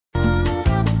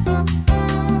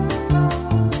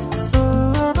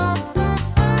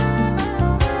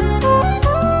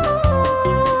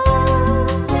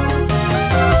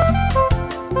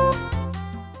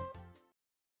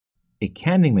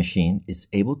canning machine is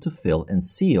able to fill and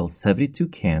seal 72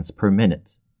 cans per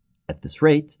minute. At this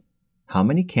rate, how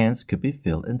many cans could be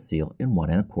filled and sealed in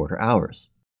 1¼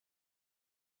 hours?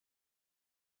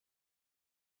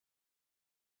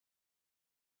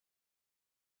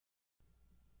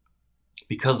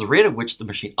 Because the rate at which the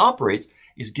machine operates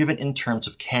is given in terms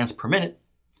of cans per minute,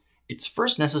 it's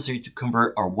first necessary to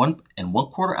convert our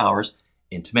 1¼ hours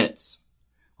into minutes.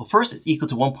 Well, first it's equal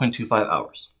to 1.25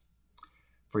 hours.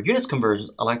 For units conversions,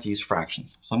 I like to use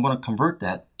fractions, so I'm going to convert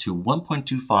that to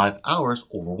 1.25 hours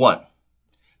over 1.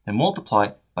 Then multiply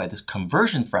by this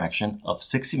conversion fraction of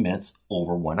 60 minutes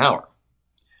over 1 hour.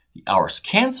 The hours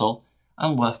cancel,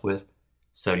 I'm left with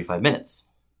 75 minutes.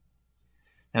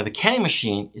 Now the canning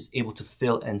machine is able to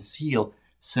fill and seal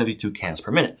 72 cans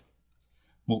per minute.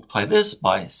 Multiply this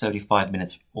by 75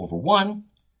 minutes over 1.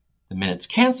 The minutes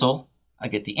cancel. I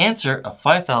get the answer of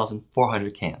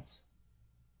 5,400 cans.